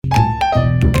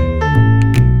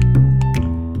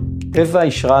בטבע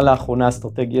אישרה לאחרונה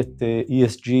אסטרטגיית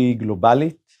ESG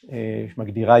גלובלית,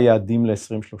 שמגדירה יעדים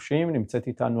ל-2030, נמצאת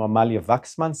איתנו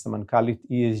אדלר-וקסמן, סמנכ"לית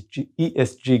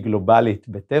ESG גלובלית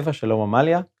בטבע. שלום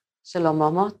עמליה. שלום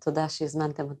מומו, תודה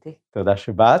שהזמנתם אותי. תודה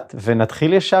שבאת,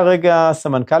 ונתחיל ישר רגע.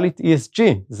 סמנכ"לית ESG,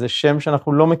 זה שם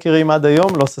שאנחנו לא מכירים עד היום,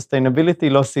 לא Sustainability,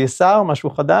 לא CSR, משהו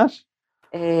חדש?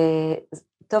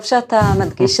 טוב שאתה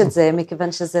מדגיש את זה,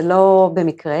 מכיוון שזה לא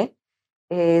במקרה.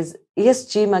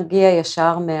 ESG מגיע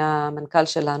ישר מהמנכ"ל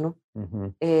שלנו,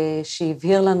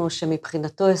 שהבהיר לנו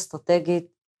שמבחינתו אסטרטגית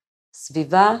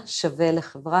סביבה שווה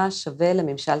לחברה, שווה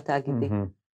לממשל תאגידי.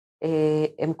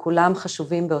 הם כולם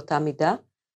חשובים באותה מידה,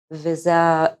 וזה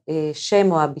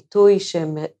השם או הביטוי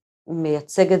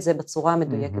שמייצג את זה בצורה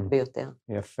המדויקת ביותר.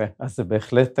 יפה. אז זה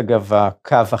בהחלט, אגב,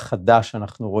 הקו החדש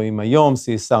שאנחנו רואים היום,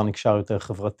 CSR נקשר יותר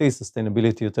חברתי,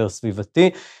 Sustainability יותר סביבתי,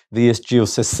 ו-ESG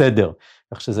עושה סדר,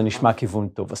 כך שזה נשמע כיוון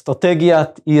טוב.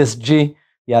 אסטרטגיית ESG,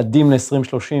 יעדים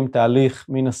ל-2030, תהליך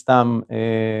מן הסתם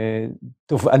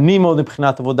תובעני מאוד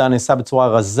מבחינת עבודה, נעשה בצורה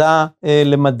רזה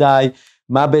למדי,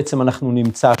 מה בעצם אנחנו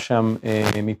נמצא שם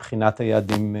מבחינת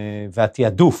היעדים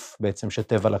והתיעדוף בעצם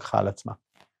שטבע לקחה על עצמה?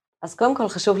 אז קודם כל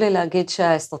חשוב לי להגיד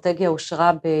שהאסטרטגיה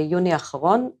אושרה ביוני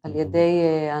האחרון על ידי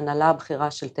ההנהלה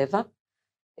הבכירה של טבע,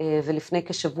 ולפני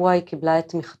כשבוע היא קיבלה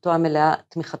את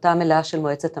תמיכתה המלאה של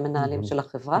מועצת המנהלים של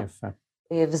החברה, יפה.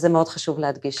 וזה מאוד חשוב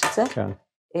להדגיש את זה. כן.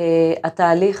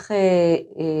 התהליך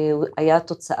היה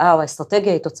תוצאה, או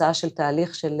האסטרטגיה היא תוצאה של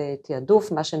תהליך של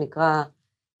תיעדוף, מה שנקרא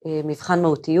מבחן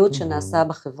מהותיות שנעשה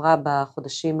בחברה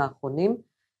בחודשים האחרונים,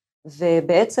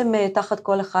 ובעצם תחת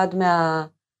כל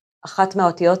אחת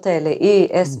מהאותיות האלה,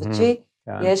 E, S ו-G,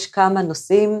 יש כמה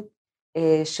נושאים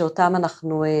שאותם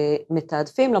אנחנו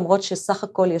מתעדפים, למרות שסך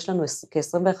הכל יש לנו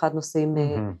כ-21 נושאים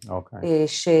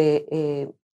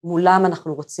שמולם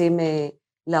אנחנו רוצים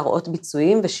להראות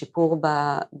ביצועים ושיפור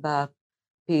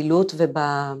בפעילות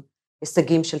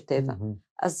ובהישגים של טבע.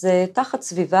 אז תחת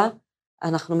סביבה,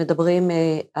 אנחנו מדברים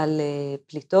על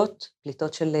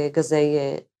פליטות של גזי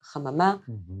חממה,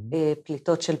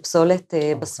 פליטות של פסולת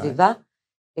בסביבה,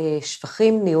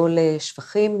 שפכים,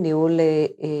 ניהול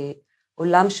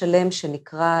עולם שלם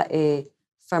שנקרא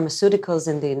Pharmaceuticals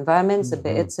in the Environment, זה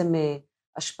בעצם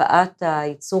השפעת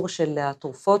הייצור של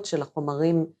התרופות, של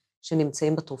החומרים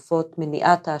שנמצאים בתרופות,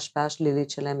 מניעת ההשפעה השלילית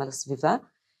שלהם על הסביבה,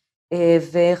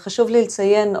 וחשוב לי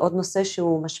לציין עוד נושא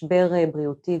שהוא משבר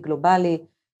בריאותי גלובלי,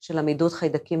 של עמידות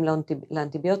חיידקים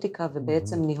לאנטיביוטיקה,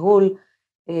 ובעצם ניהול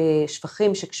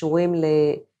שפכים שקשורים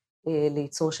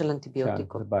לייצור של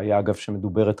אנטיביוטיקות. כן, זו בעיה אגב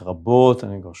שמדוברת רבות,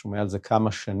 אני כבר שומע על זה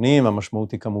כמה שנים,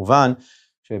 המשמעות היא כמובן,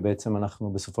 שבעצם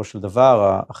אנחנו בסופו של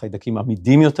דבר, החיידקים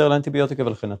עמידים יותר לאנטיביוטיקה,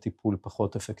 ולכן הטיפול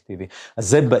פחות אפקטיבי. אז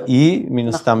זה ב-E, מן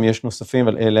הסתם יש נוספים,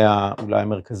 אבל אלה אולי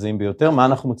המרכזיים ביותר. מה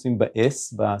אנחנו מוצאים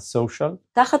ב-S, בסושיאל?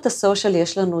 תחת הסושיאל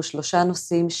יש לנו 3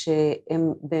 נושאים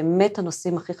שהם באמת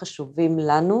הנושאים הכי חשובים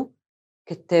לנו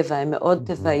כטבע, הם מאוד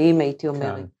טבעיים הייתי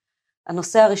אומרת.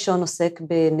 הנושא הראשון עוסק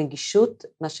בנגישות,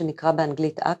 מה שנקרא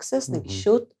באנגלית access,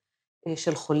 נגישות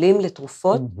של חולים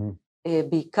לתרופות,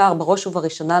 בעיקר בראש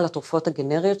ובראשונה לתרופות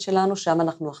הגנריות שלנו, שם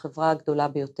אנחנו החברה הגדולה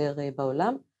ביותר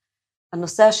בעולם.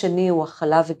 הנושא השני הוא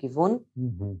הכלה וגיוון,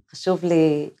 חשוב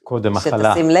לי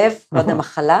שתשים לב, קודם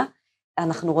הכלה,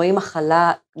 אנחנו רואים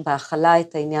בהכלה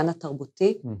את העניין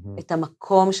התרבותי, את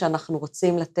המקום שאנחנו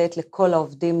רוצים לתת לכל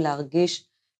העובדים להרגיש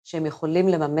שהם יכולים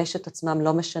לממש את עצמם,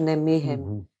 לא משנה מי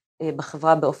הם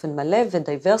בחברה באופן מלא,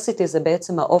 ודייברסיטי זה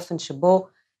בעצם האופן שבו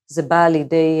זה בא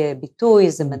לידי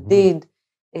ביטוי, זה מדיד,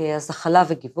 אז הכלה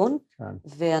וגיוון,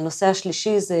 והנושא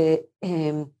השלישי זה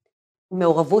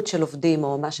מעורבות של עובדים,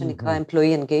 או מה שנקרא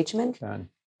employee engagement,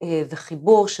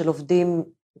 וחיבור של עובדים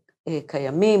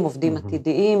קיימים, עובדים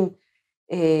עתידיים,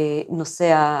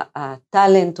 נושא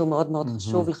הטלנט הוא מאוד מאוד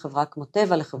חשוב לחברה כמו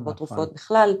טבע, לחברות תרופות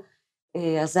בכלל,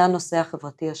 אז זה הנושא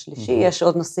החברתי השלישי, יש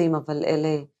עוד נושאים, אבל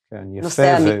אלה נושא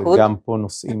המיקוד. וגם פה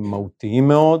נושאים מהותיים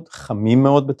מאוד, חמים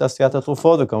מאוד בתעשיית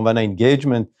התרופות, וכמובן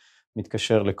האינגייג'מנט,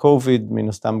 מתקשר לקוביד, מן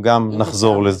הסתם גם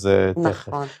נחזור לזה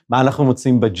תכף. מה אנחנו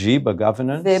מוצאים ב-G,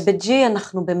 ב-governance? וב-G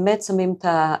אנחנו באמת שמים את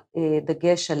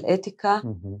הדגש על אתיקה,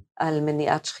 על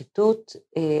מניעת שחיתות,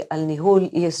 על ניהול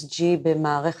ESG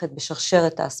במערכת,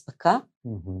 בשרשרת האספקה,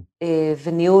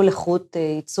 וניהול איכות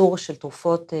ייצור של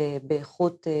תרופות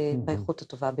באיכות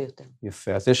הטובה ביותר.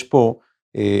 יפה, אז יש פה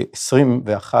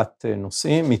 21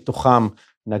 נושאים, מתוכם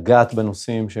נגעת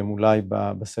בנושאים שהם אולי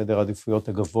בסדר העדיפויות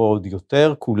הגבוה עוד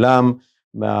יותר, כולם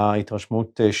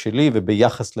מההתרשמות שלי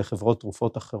וביחס לחברות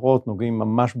תרופות אחרות, נוגעים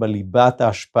ממש בליבת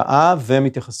ההשפעה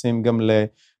ומתייחסים גם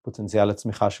לפוטנציאל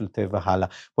הצמיחה של טבע הלאה.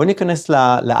 בואו ניכנס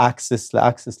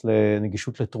לאקסס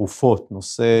לנגישות לתרופות,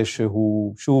 נושא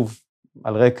שהוא שוב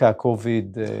על רקע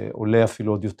הקוביד עולה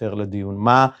אפילו עוד יותר לדיון.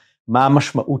 מה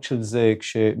המשמעות של זה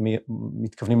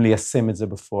כשמתכוונים ליישם את זה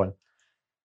בפועל?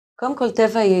 קודם כל,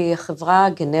 טבע היא חברה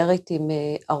גנרית עם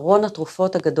ארון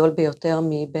התרופות הגדול ביותר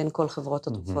מבין כל חברות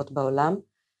התרופות בעולם.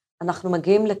 אנחנו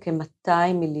מגיעים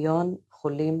לכ-200 מיליון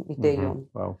חולים מדי יום.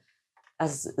 וואו.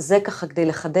 אז זה ככה כדי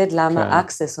לחדד למה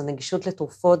access או נגישות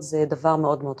לתרופות זה דבר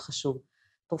מאוד מאוד חשוב.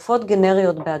 תרופות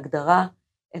גנריות בהגדרה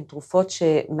הן תרופות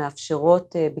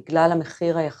שמאפשרות בגלל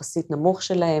המחיר היחסית נמוך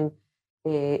שלהם,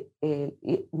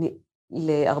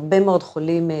 להרבה מאוד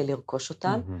חולים לרכוש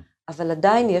אותם, אבל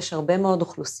עדיין יש הרבה מאוד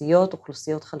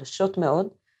אוכלוסיות חלשות מאוד,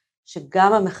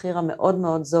 שגם המחיר המאוד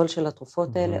מאוד זול של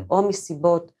התרופות האלה, או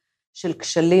מסיבות של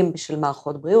כשלים של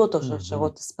מערכות בריאות, או של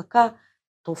שרשרות אספקה,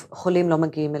 חולים לא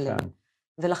מגיעים אליהם.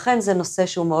 ולכן זה נושא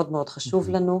שהוא מאוד מאוד חשוב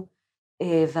לנו,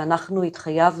 ואנחנו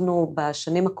התחייבנו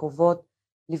בשנים הקרובות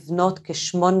לבנות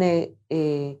כ8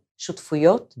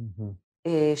 שותפויות,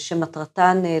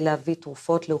 שמטרתן להביא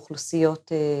תרופות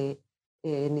לאוכלוסיות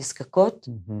נזקקות,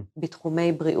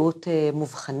 בתחומי בריאות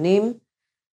מובחנים,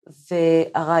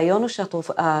 והרעיון הוא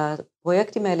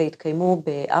שהפרויקטים האלה יתקיימו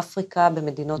באפריקה,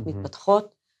 במדינות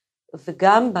מתפתחות,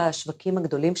 וגם בשווקים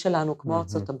הגדולים שלנו, כמו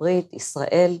ארצות הברית,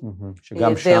 ישראל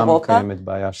שגם שם קיימת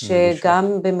בעיה של נגישות. שגם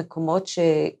במקומות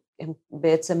שהם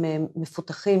בעצם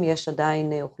מפותחים, יש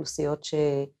עדיין אוכלוסיות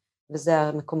וזה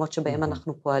המקומות שבהם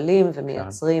אנחנו פועלים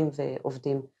ומייצרים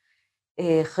ועובדים.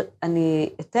 אני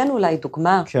אתן אולי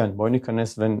דוגמה. כן, בואי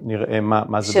ניכנס ונראה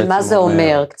מה זה בעצם אומר. שמה זה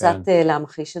אומר, קצת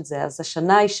להמחיש את זה. אז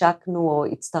השנה השקנו או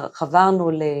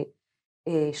חברנו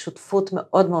לשותפות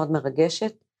מאוד מאוד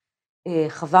מרגשת,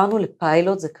 חברנו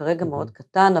לפיילוט, זה כרגע מאוד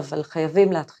קטן, אבל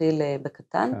חייבים להתחיל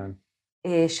בקטן,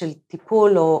 של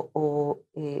טיפול או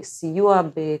סיוע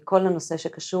בכל הנושא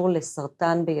שקשור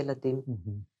לסרטן בילדים.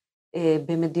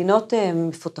 במדינות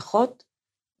מפותחות,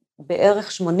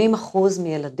 בערך 80%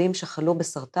 מילדים שחלו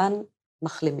בסרטן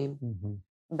מחלימים.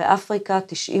 באפריקה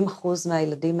 90%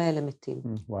 מהילדים האלה מתים.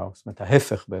 וואו, זאת אומרת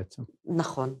ההפך בעצם.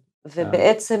 נכון,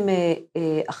 ובעצם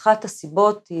אחת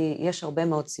הסיבות היא, יש הרבה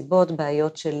מאוד סיבות,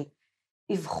 בעיות של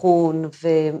אבחון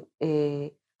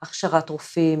והכשרת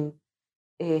רופאים,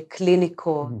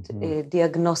 קליניקות,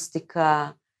 דיאגנוסטיקה,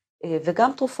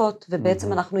 וגם תרופות,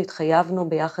 ובעצם אנחנו התחייבנו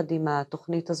ביחד עם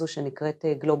התוכנית הזו שנקראת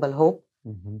Global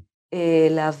Hope,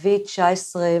 להביא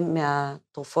 19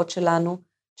 מהתרופות שלנו,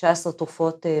 19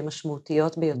 תרופות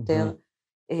משמעותיות ביותר,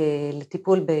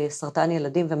 לטיפול בסרטן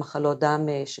ילדים ומחלות דם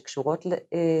שקשורות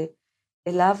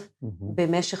אליו,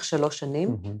 במשך 3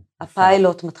 שנים.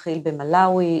 הפיילוט מתחיל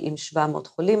במלאווי עם 700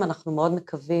 חולים, אנחנו מאוד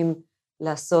מקווים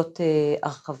לעשות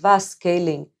הרחבה,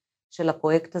 סקיילינג של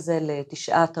הפרויקט הזה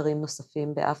ל9 אתרים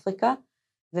נוספים באפריקה,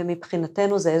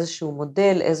 ומבחינתנו זה איזשהו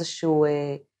מודל, איזשהו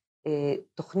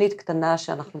תוכנית קטנה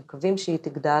שאנחנו מקווים שהיא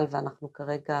תגדל, ואנחנו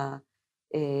כרגע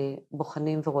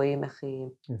בוחנים ורואים איך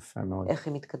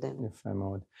היא מתקדמת. יפה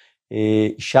מאוד.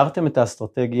 אישרתם את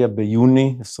האסטרטגיה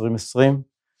ביוני 2020,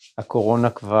 הקורונה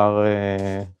כבר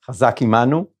חזק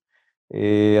עמנו,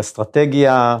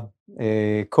 אסטרטגיה,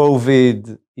 קוביד,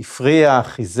 הפריע,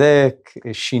 חיזק,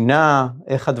 שינה,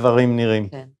 איך הדברים נראים?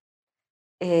 כן.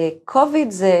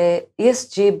 קוביד זה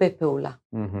ESG בפעולה.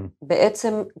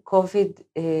 בעצם קוביד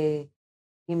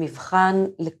היא מבחן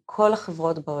לכל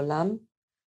החברות בעולם,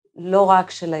 לא רק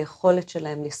של היכולת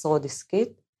שלהם לשרוד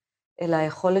עסקית, אלא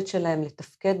היכולת שלהם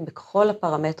לתפקד בכל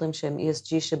הפרמטרים שהם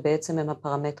ESG, שבעצם הם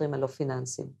הפרמטרים הלא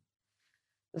פיננסיים.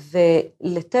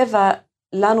 ולטבע,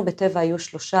 לנו בטבע היו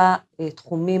 3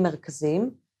 תחומים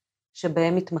מרכזיים,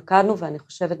 שבהם התמקדנו, ואני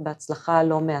חושבת בהצלחה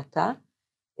לא מעטה,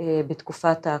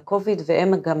 בתקופת הקוביד,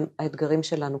 והם גם האתגרים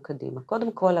שלנו קדימה.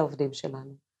 קודם כל העובדים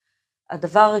שלנו.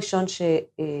 הדבר הראשון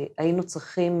שהיינו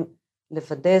צריכים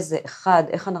לוודא זה, 1,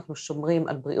 איך אנחנו שומרים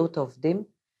על בריאות העובדים,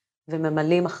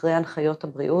 וממלאים אחרי הנחיות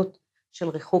הבריאות של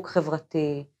ריחוק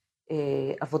חברתי,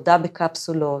 עבודה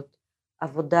בקפסולות,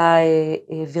 עבודה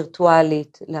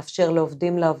וירטואלית, לאפשר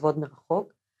לעובדים לעבוד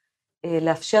מרחוק,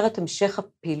 לאפשר את המשך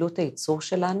הפעילות הייצור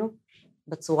שלנו,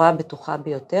 בצורה הבטוחה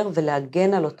ביותר,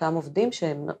 ולהגן על אותם עובדים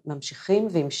שהם ממשיכים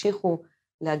והמשיכו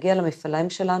להגיע למפעלים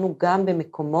שלנו, גם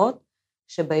במקומות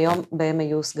שבהם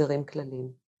היו סגרים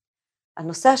כלליים.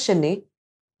 הנושא השני,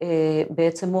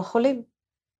 בעצם הוא החולים.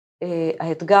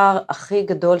 האתגר הכי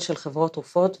גדול של חברות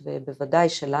תרופות, ובוודאי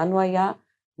שלנו היה,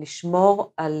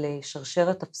 לשמור על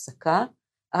שרשרת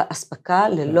אספקה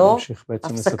ללא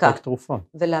הפסקה,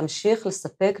 ולהמשיך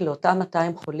לספק לאותם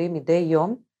 200 חולים מדי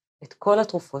יום, את כל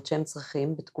התרופות שהם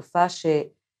צריכים, בתקופה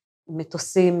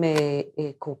שמטוסים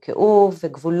קורקעו,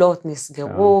 וגבולות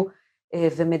נסגרו,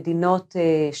 ומדינות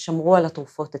שמרו על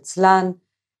התרופות אצלן,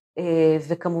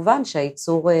 וכמובן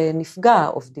שהייצור נפגע,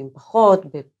 עובדים פחות,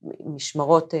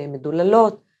 במשמרות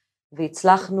מדוללות,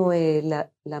 והצלחנו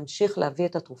להמשיך להביא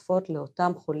את התרופות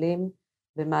לאותם חולים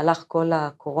במהלך כל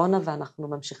הקורונה, ואנחנו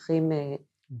ממשיכים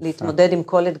להתמודד עם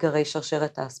כל אתגרי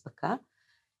שרשרת האספקה.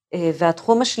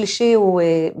 והתחום השלישי הוא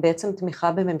בעצם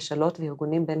תמיכה בממשלות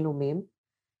וארגונים בינלאומיים,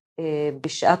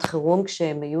 בשעת חירום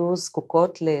כשהם היו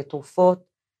זקוקות לתרופות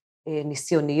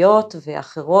ניסיוניות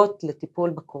ואחרות לטיפול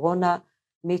בקורונה,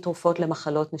 מתרופות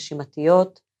למחלות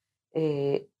נשימתיות,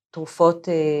 תרופות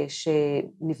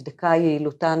שנבדקה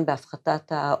יעילותן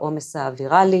בהפחתת העומס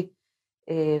האווירלי,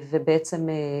 ובעצם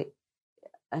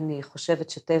אני חושבת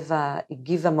שטבע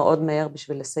הגיבה מאוד מהר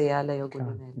בשביל לסייע לארגונים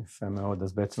האלה. יפה מאוד,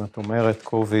 אז בעצם את אומרת,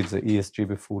 קוביד זה ESG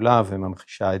בפעולה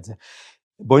וממחישה את זה.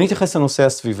 בואי נתייחס לנושא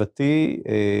הסביבתי,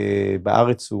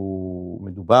 בארץ הוא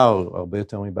מדובר הרבה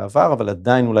יותר מבעבר, אבל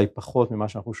עדיין אולי פחות ממה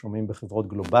שאנחנו שומעים בחברות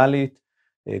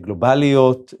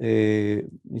גלובליות,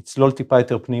 נצלול טיפה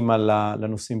יותר פנימה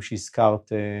לנושאים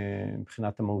שהזכרת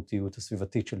מבחינת המהותיות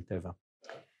הסביבתית של טבע.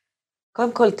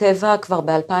 קודם כל, טבע כבר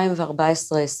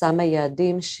ב-2014 שמה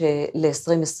יעדים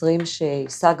ל-2020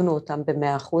 שהשגנו אותם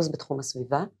ב-100% בתחום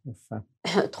הסביבה. יפה.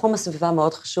 תחום הסביבה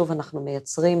מאוד חשוב, אנחנו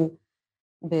מייצרים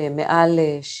במעל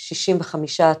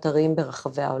 65 אתרים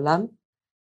ברחבי העולם,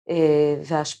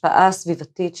 וההשפעה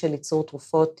הסביבתית של ייצור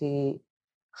תרופות היא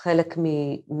חלק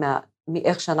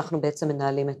מאיך שאנחנו בעצם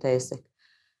מנהלים את העסק.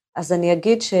 אז אני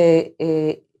אגיד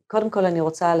שקודם כל אני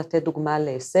רוצה לתת דוגמה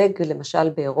להישג, למשל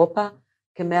באירופה,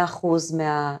 כ-100%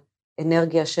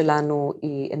 מהאנרגיה שלנו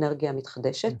היא אנרגיה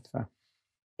מתחדשת.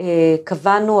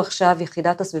 קבענו עכשיו,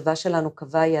 יחידת הסביבה שלנו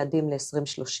קבעה יעדים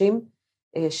ל-2030,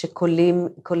 שכוללים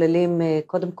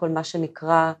קודם כל מה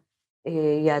שנקרא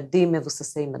יעדים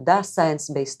מבוססי מדע,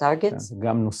 Science-Based Targets. זה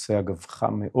גם נושא אגב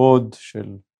חם מאוד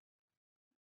של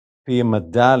פי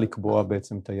מדע לקבוע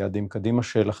בעצם את היעדים קדימה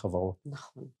של החברות.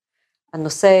 נכון.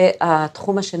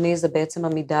 התחום השני זה בעצם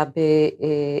עמידה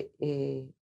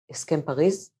בהסכם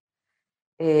פריז,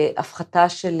 הפחתה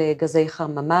של גזי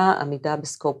חממה, עמידה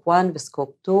בסקופ 1 וסקופ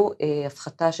 2,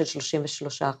 הפחתה של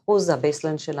 33%,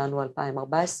 הבייסליין שלנו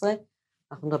 2014,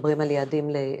 אנחנו מדברים על יעדים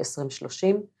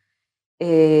ל-2030,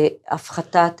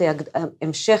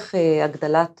 המשך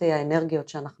הגדלת האנרגיות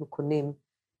שאנחנו קונים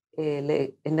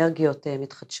לאנרגיות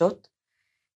מתחדשות,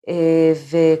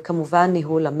 וכמובן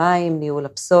ניהול המים, ניהול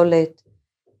הפסולת,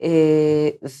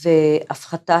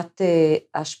 והפחתת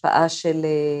ההשפעה של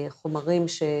חומרים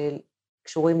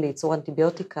שקשורים לייצור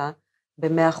אנטיביוטיקה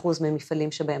ב-100%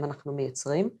 ממפעלים שבהם אנחנו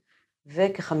מייצרים,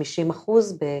 וכ-50%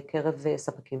 בקרב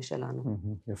ספקים שלנו.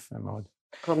 יפה מאוד.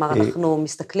 כלומר, אנחנו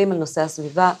מסתכלים על נושא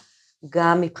הסביבה,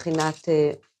 גם מבחינת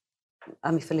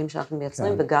המפעלים שאנחנו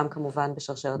מייצרים, וגם כמובן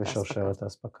בשרשרת האספקה. בשרשרת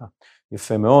האספקה.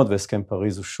 יפה מאוד, והסכם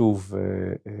פריז הוא שוב,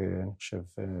 אני חושב,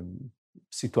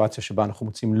 סיטואציה שבה אנחנו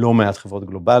מוצאים לא מעט חברות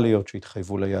גלובליות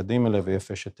שהתחייבו ליעדים האלה,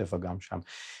 ויפה שטבע גם שם.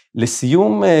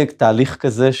 לסיום, תהליך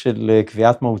כזה של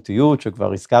קביעת מהותיות,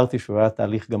 שכבר הזכרתי שהוא היה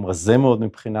תהליך גם רזה מאוד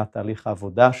מבחינת תהליך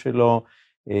העבודה שלו,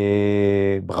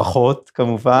 ברכות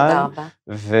כמובן. תודה רבה.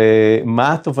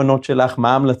 ומה התובנות שלך,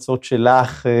 מה ההמלצות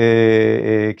שלך,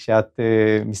 כשאת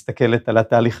מסתכלת על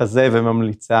התהליך הזה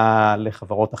וממליצה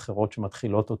לחברות אחרות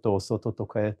שמתחילות אותו, עושות אותו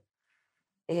כעת?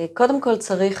 קודם כל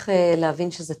צריך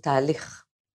להבין שזה תהליך.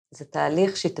 זה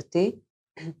תהליך שיטתי,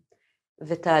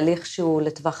 ותהליך שהוא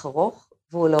לטווח ארוך,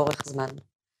 והוא לאורך זמן.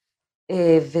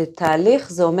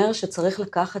 ותהליך זה אומר שצריך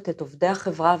לקחת את עובדי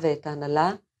החברה ואת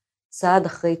ההנהלה, צעד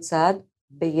אחרי צעד,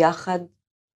 ביחד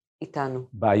איתנו.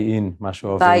 buy in, מה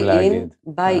שאוהבים להגיד.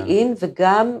 buy in,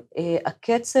 וגם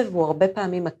הקצב הוא הרבה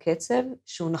פעמים הקצב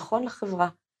שהוא נכון לחברה.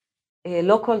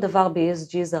 לא כל דבר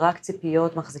ב-ESG זה רק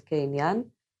ציפיות מחזיקי עניין.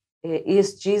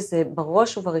 ESG זה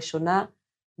בראש ובראשונה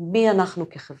מי אנחנו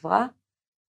כחברה,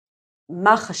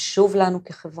 מה חשוב לנו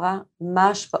כחברה, מה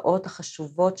ההשפעות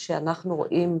החשובות שאנחנו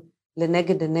רואים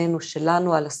לנגד עינינו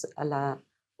שלנו על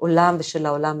העולם ושל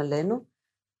העולם עלינו,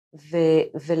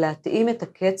 ולהתאים את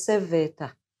הקצב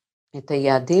ואת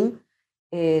היעדים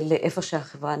לאיפה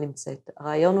שהחברה נמצאת.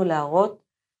 הרעיון הוא להראות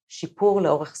שיפור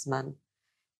לאורך זמן.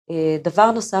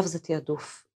 דבר נוסף זה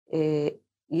תיעדוף.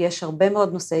 יש הרבה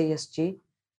מאוד נושאי ESG,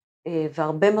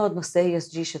 והרבה מאוד נושאי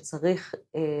ESG שצריך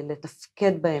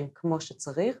לתפקד בהם כמו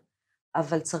שצריך,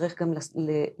 אבל צריך גם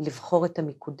לבחור את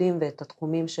המיקודים ואת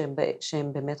התחומים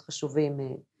שהם באמת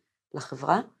חשובים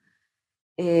לחברה.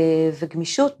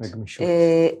 וגמישות,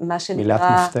 מה שנקרא... מילת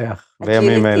מפתח,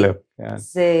 בימים אלו.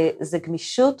 זה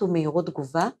גמישות ומהירות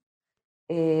תגובה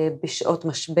בשעות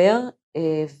משבר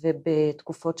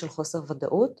ובתקופות של חוסר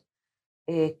ודאות,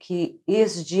 כי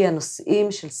ESG,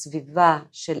 הנושאים של סביבה,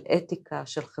 של אתיקה,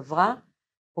 של חברה,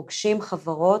 פוגשים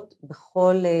חברות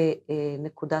בכל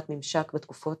נקודת ממשק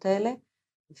בתקופות האלה,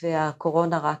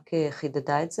 והקורונה רק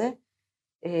חידדה את זה.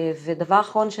 ודבר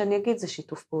אחרון שאני אגיד זה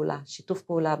שיתוף פעולה. שיתוף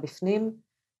פעולה בפנים,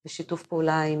 ושיתוף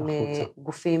פעולה עם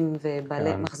גופים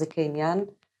ובעלי מחזיקי עניין,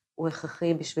 הוא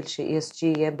הכרחי בשביל ש-ESG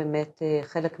יהיה באמת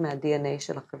חלק מה-DNA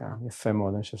של החברה. יפה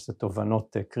מאוד, אני חושב שזה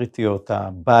תובנות קריטיות,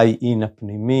 ה-buy-in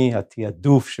הפנימי,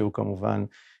 התיעדוף שהוא כמובן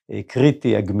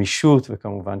קריטי, הגמישות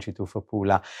וכמובן שיתוף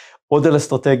הפעולה. עוד על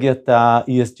אסטרטגיית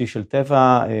ה-ESG של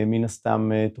טבע, מן הסתם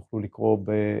תוכלו לקרוא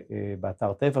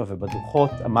באתר טבע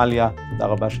ובדוחות. עמליה, תודה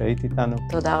רבה שהיית איתנו.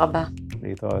 תודה רבה.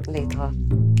 להתראות.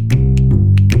 להתראות.